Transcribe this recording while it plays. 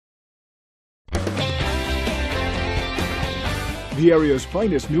The area's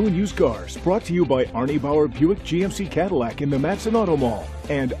finest new and used cars, brought to you by Arnie Bauer Buick GMC Cadillac in the Matteson Auto Mall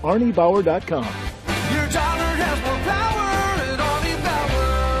and ArnieBauer.com. Your dollar has more power at Arnie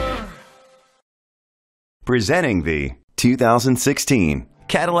Bauer. Presenting the 2016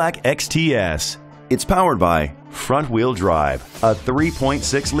 Cadillac XTS. It's powered by front-wheel drive, a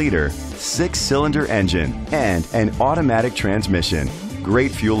 3.6-liter, 6-cylinder engine, and an automatic transmission.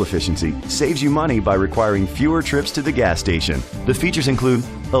 Great fuel efficiency saves you money by requiring fewer trips to the gas station. The features include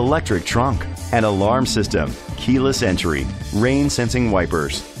electric trunk, an alarm system, keyless entry, rain-sensing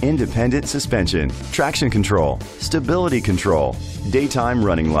wipers, independent suspension, traction control, stability control, daytime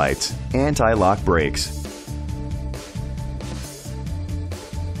running lights, anti-lock brakes.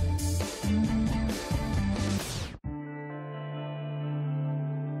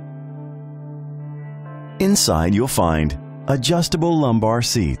 Inside you'll find adjustable lumbar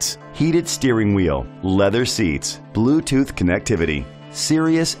seats, heated steering wheel, leather seats, Bluetooth connectivity,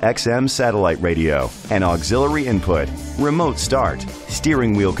 Sirius XM satellite radio, an auxiliary input, remote start,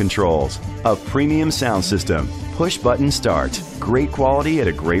 steering wheel controls, a premium sound system, push button start. Great quality at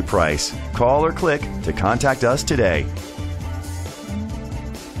a great price. Call or click to contact us today.